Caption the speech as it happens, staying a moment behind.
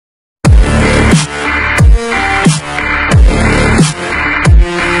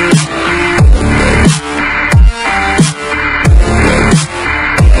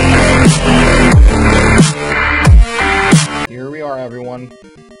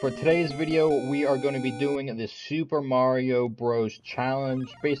for today's video, we are going to be doing the Super Mario Bros. Challenge.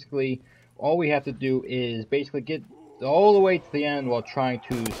 Basically, all we have to do is basically get all the way to the end while trying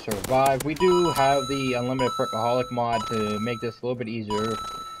to survive. We do have the Unlimited Perkaholic mod to make this a little bit easier,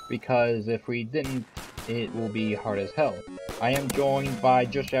 because if we didn't, it will be hard as hell. I am joined by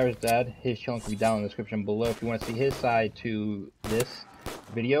JustUr AverageDad. His channel can be down in the description below if you want to see his side to this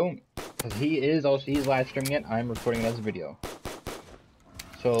video, because he's live streaming it. I'm recording it as a video.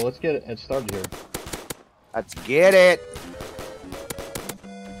 So let's get it started here. Let's get it.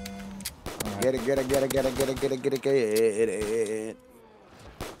 Right. Get it.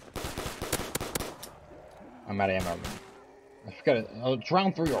 I'm out of ammo. I forgot it. Oh, it's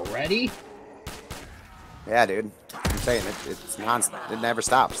round 3 already? Yeah, dude. I'm saying it's nonstop. It never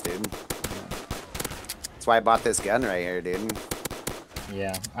stops, dude. That's why I bought this gun right here, dude.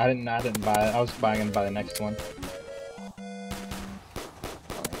 Yeah, I didn't buy it. I was buying it by the next one.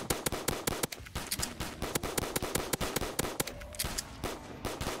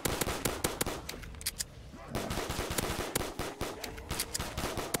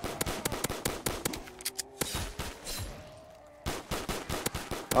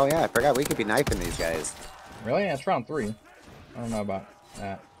 Oh yeah, I forgot we could be knifing these guys. Really? That's round 3. I don't know about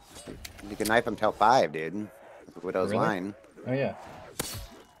that. You can knife them till 5, dude. Widow's Really? line. Oh yeah.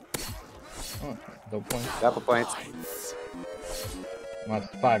 Oh, double points. Couple points. Well,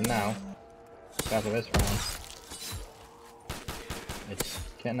 it's 5 now. After this round. It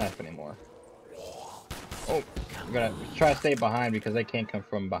can't knife anymore. Oh, we gotta try to stay behind because they can't come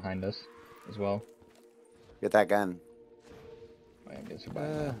from behind us as well. Get that gun. I guess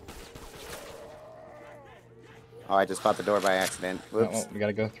we're Oh, I just bought the door by accident. Whoops. well, we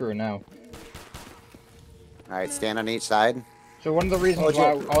gotta go through now. Alright, stand on each side. So one of the reasons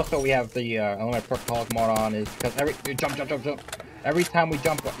why also we have the Unlimited Perkaholic mod on is because jump. Every time we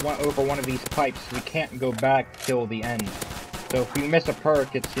jump over one of these pipes, we can't go back till the end. So if we miss a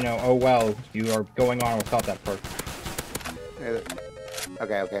perk, it's, you know, oh well, you are going on without that perk.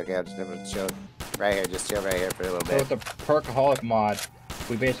 Okay, I'll just chill right here. Just chill right here for a little bit. So with the Perkaholic mod,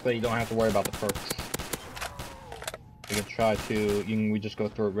 we basically don't have to worry about the perks. We can try to, we just go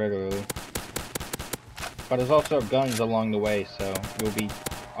through it regularly. But there's also guns along the way, so you'll be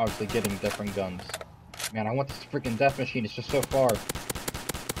obviously getting different guns. Man, I want this freaking death machine, it's just so far.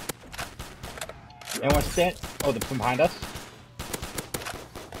 Anyone stand? Oh, they're from behind us?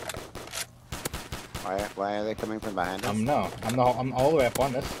 Why are they coming from behind us? No, I'm all the way up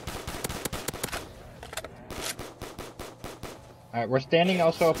on this. Alright, we're standing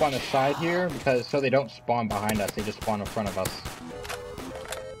also up on the side here, because so they don't spawn behind us, they just spawn in front of us.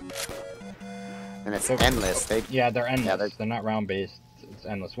 And it's endless. Yeah, they're endless. Yeah, they're not round-based. It's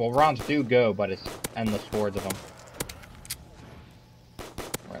endless. Well, rounds do go, but it's endless hordes of them.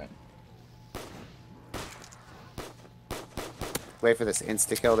 Right. Wait for this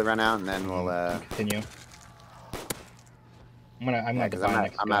insta-kill to run out, and then we'll, continue. I'm gonna I'm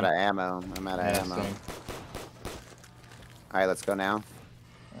out of ammo. I'm out of ammo. Same. Alright, let's go now.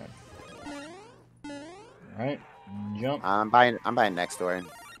 Alright, jump. I'm buying next door.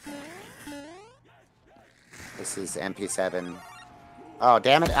 This is MP7. Oh,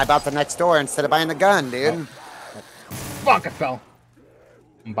 damn it. I bought the next door instead of buying the gun, dude. Oh. Fuck, I fell.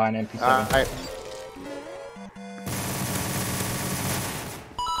 I'm buying MP7. Alright.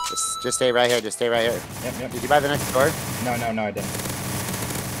 Just stay right here. Just stay right here. Yep. Did you buy the next door? No, I didn't.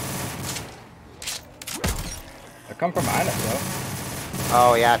 They come from behind us, though.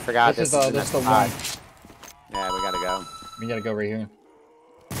 Oh, yeah, I forgot. This is the one. Yeah, we gotta go. We gotta go right here.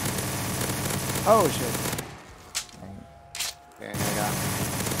 Oh, shit. Okay, here we go.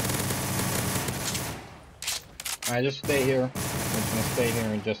 Alright, just stay here. I'm just gonna stay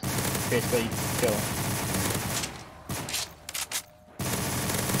here and just basically kill.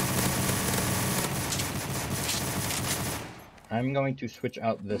 I'm going to switch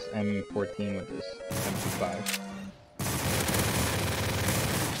out this M14 with this M25.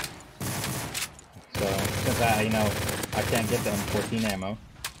 So, since I can't get the M14 ammo.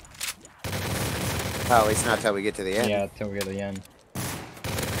 Oh, at least not till we get to the end. Yeah, till we get to the end.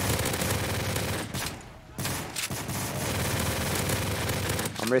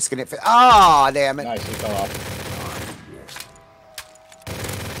 I'm risking it for. Oh, damn it! Nice, he fell off.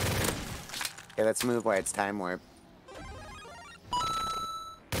 Okay, let's move while it's time warp.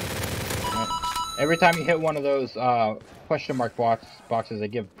 Every time you hit one of those question mark boxes, they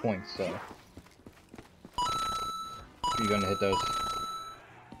give points. So you're gonna hit those.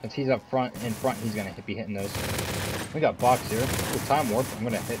 Since he's up front, he's gonna be hitting those. We got box here. With time warp, I'm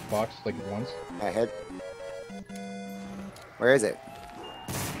gonna hit box like once. I hit. Where is it?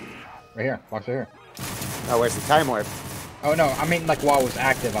 Right here. Box right here. Oh, where's the time warp? Oh no, I mean like while it was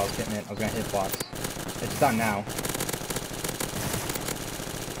active, I was hitting it. I was gonna hit blocks. It's done now.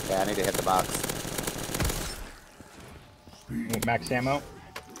 Yeah, I need to hit the box. Max ammo.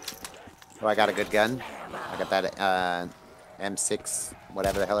 Oh, I got a good gun. I got that M6,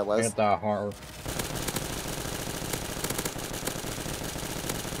 whatever the hell it I was. got the horror.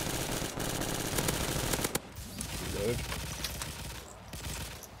 Load.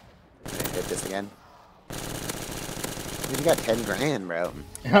 Hit this again. Dude, you got 10 grand, bro.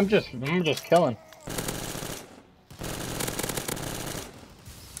 I'm just killing.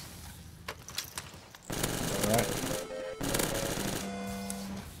 Alright.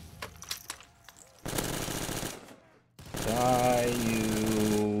 Die,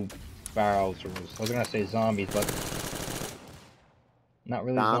 you Bowsers. I was gonna say zombies, but not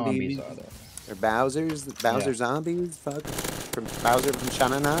really zombies are there. They're Bowsers? Bowser Yeah. zombies? Fuck. From Bowser from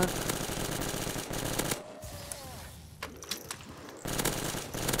Shanana?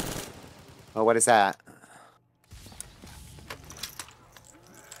 Oh, what is that?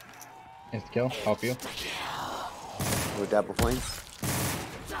 Insta kill, help you. Oh, double points.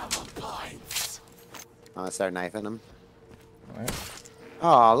 I'm gonna start knifing them. Alright.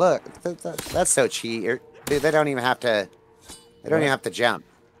 Oh, look. That's so cheat. Dude, they don't even have to... They don't even have to jump.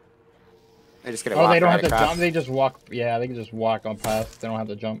 They're just gonna walk Oh, they don't right have to across. jump. They just walk. Yeah, they can just walk on past. They don't have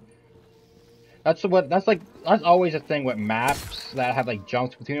to jump. That's always a thing with maps that have like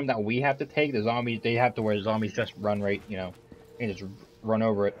jumps between them that we have to take. The zombies, they have to where zombies just run right, you know, and just run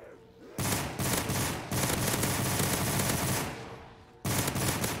over it.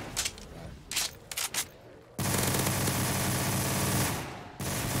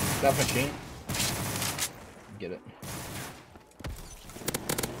 Death machine. Get it.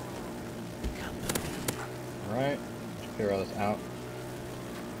 Alright. Clear all this out.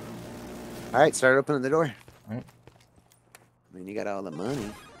 Alright, start opening the door. Alright. I mean, you got all the money.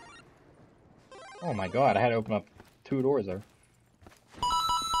 Oh my god, I had to open up 2 doors there.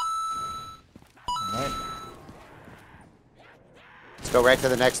 Alright. Let's go right to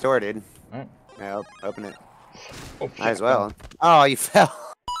the next door, dude. Alright. Yeah, open it. Oh, shit. Might as well. Oh, you fell.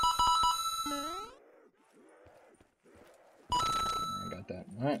 I got that.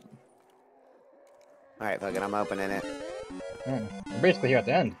 Alright. Alright, fuck it, I'm opening it. Alright. We're basically here at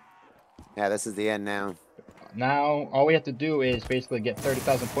the end. Yeah, this is the end now. Now, all we have to do is basically get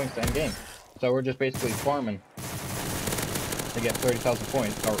 30,000 points to end game. So we're just basically farming to get 30,000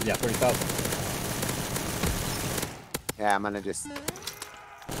 points. Or, yeah, 30,000. Yeah, I'm gonna just... I'm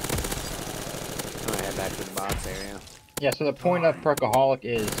gonna head back to the box area. Yeah, so the point of Perkaholic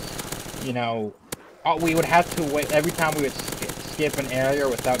is, you know, we would have to wait, every time we would skip an area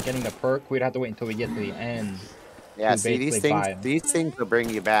without getting the perk, we'd have to wait until we get to the end. Yeah, to see, basically these things will bring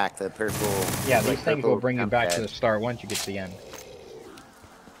you back, the purple... Yeah, like, these things purple will bring you jump back pad. to the start once you get to the end.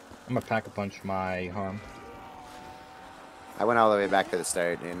 I'm gonna pack-a-punch my harm. I went all the way back to the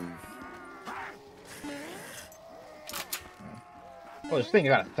start, and... Oh, this thing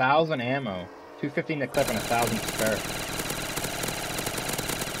got 1,000 ammo. 215 to clip and 1,000 to spare.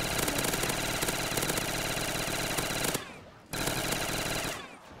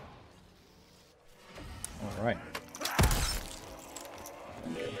 Alright.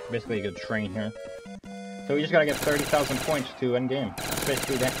 Basically a good train here. So we just gotta get 30,000 points to end game. That's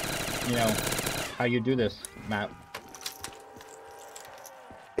basically that, you know, how you do this map.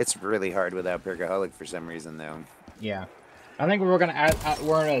 It's really hard without Perkaholic for some reason, though. Yeah. I think we're gonna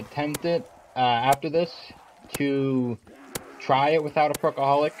attempt it after this to try it without a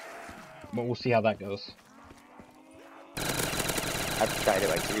Perkaholic, but we'll see how that goes. I've tried it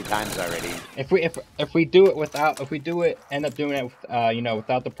like 3 times already. If we do it without, end up doing it with, you know,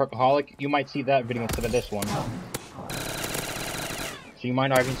 without the Perkaholic, you might see that video instead of this one. So you might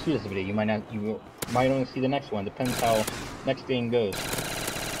not even see this video. You might not. You might only see the next one. Depends how next game goes.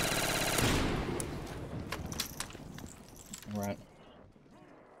 All right.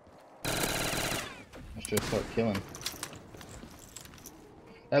 Let's just start killing.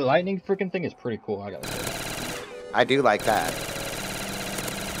 That lightning freaking thing is pretty cool. I gotta say that. I do like that.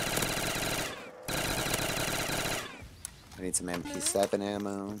 I need some MP7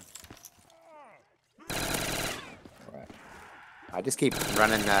 ammo. Alright. I just keep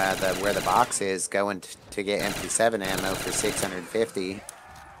running where the box is, going to get MP7 ammo for 650.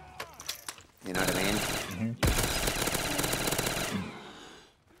 You know what I mean? Mm-hmm.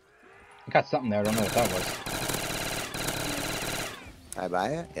 I got something there. I don't know what that was. I buy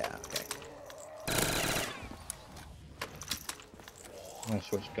it? Yeah, okay. I'm gonna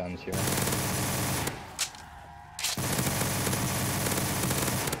switch guns here.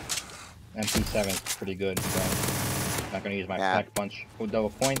 MP7 is pretty good, so I'm not gonna use my pack punch with double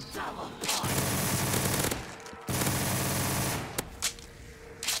points.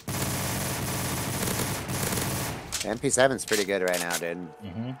 MP7's pretty good right now, dude.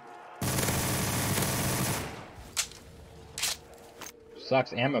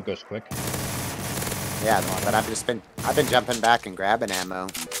 Sucks, ammo goes quick. Yeah, but I've been jumping back and grabbing ammo.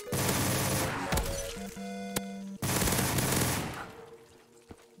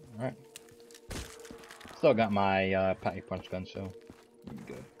 Alright. Still got my pack punch gun, so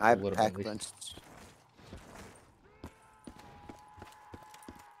good. I have pack punch.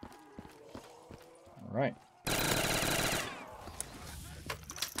 Alright.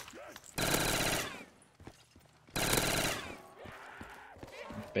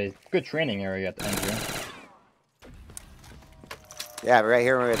 Good training area at the end here. Yeah, but right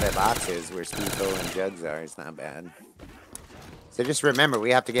here where the box is, where Speedful and Jugs are, it's not bad. So just remember,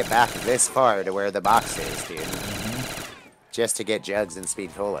 we have to get back this far to where the box is, dude. Just to get Jugs and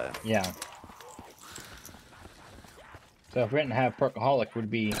Speedcola. Yeah. So if we didn't have Perkaholic, would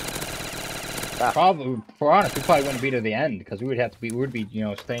be probably, for honest, we probably wouldn't be to the end because we would be, you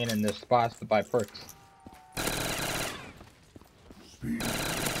know, staying in this spots to buy perks.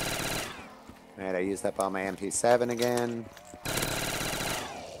 Alright, I used up all my MP7 again.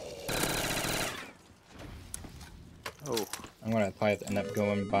 Oh. I'm gonna probably end up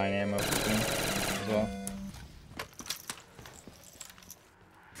going buying ammo soon as well.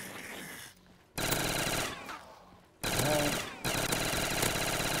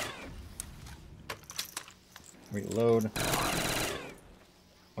 Reload.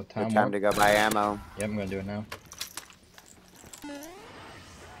 What time? Good time to go buy ammo. Yep, I'm gonna do it now.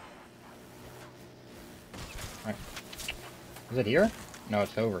 Alright. Is it here? No,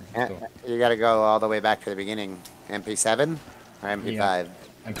 it's over. You gotta go all the way back to the beginning. MP7 or MP5? Yeah,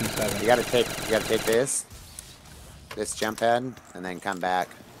 MP7. You gotta take this jump pad, and then come back.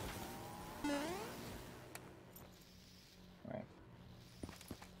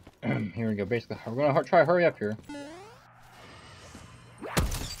 Alright. Here we go. Basically, we're gonna try to hurry up here.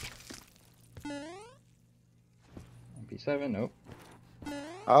 MP7, nope.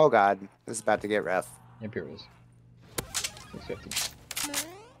 Oh god, this is about to get rough. Yep, here it is. 650.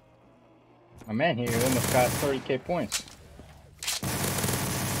 My man here almost got 30k points.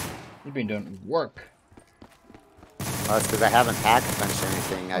 You've been doing work. Well, it's because I haven't pack punched or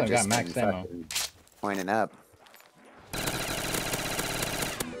anything. I just got max ammo. Pointing up.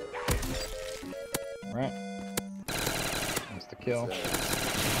 Alright. That's the kill.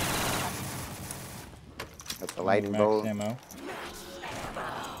 That's the lightning bolt. Ammo.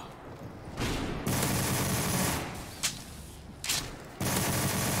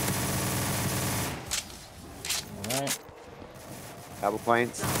 Alright. Double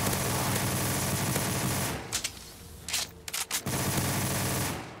points.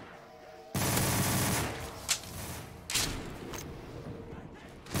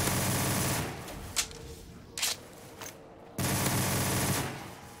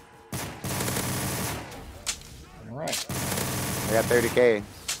 Alright. I got 30k.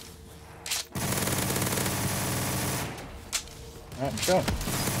 Alright, let's go.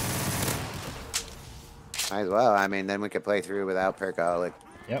 Might as well. I mean, then we could play through without Perkaholic.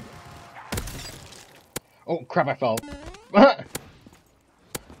 Yep. Oh, crap, I fell.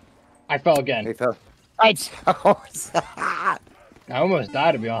 I fell again. He fell. I almost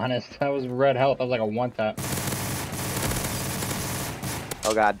died, to be honest. That was red health. That was like a one tap.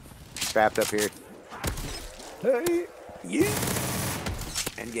 Oh, God. Trapped up here. Hey. Yeah.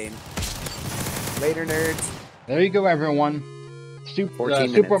 Endgame. Later, nerds. There you go, everyone.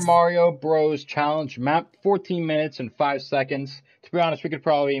 Super Mario Bros. Challenge map, 14 minutes and 5 seconds. To be honest, we could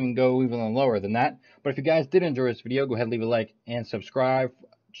probably even go even lower than that. But if you guys did enjoy this video, go ahead and leave a like and subscribe.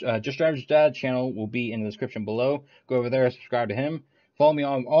 JustUr AverageDad channel will be in the description below. Go over there, subscribe to him. Follow me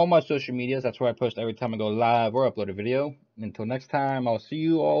on all my social medias. That's where I post every time I go live or upload a video. Until next time, I'll see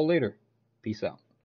you all later. Peace out.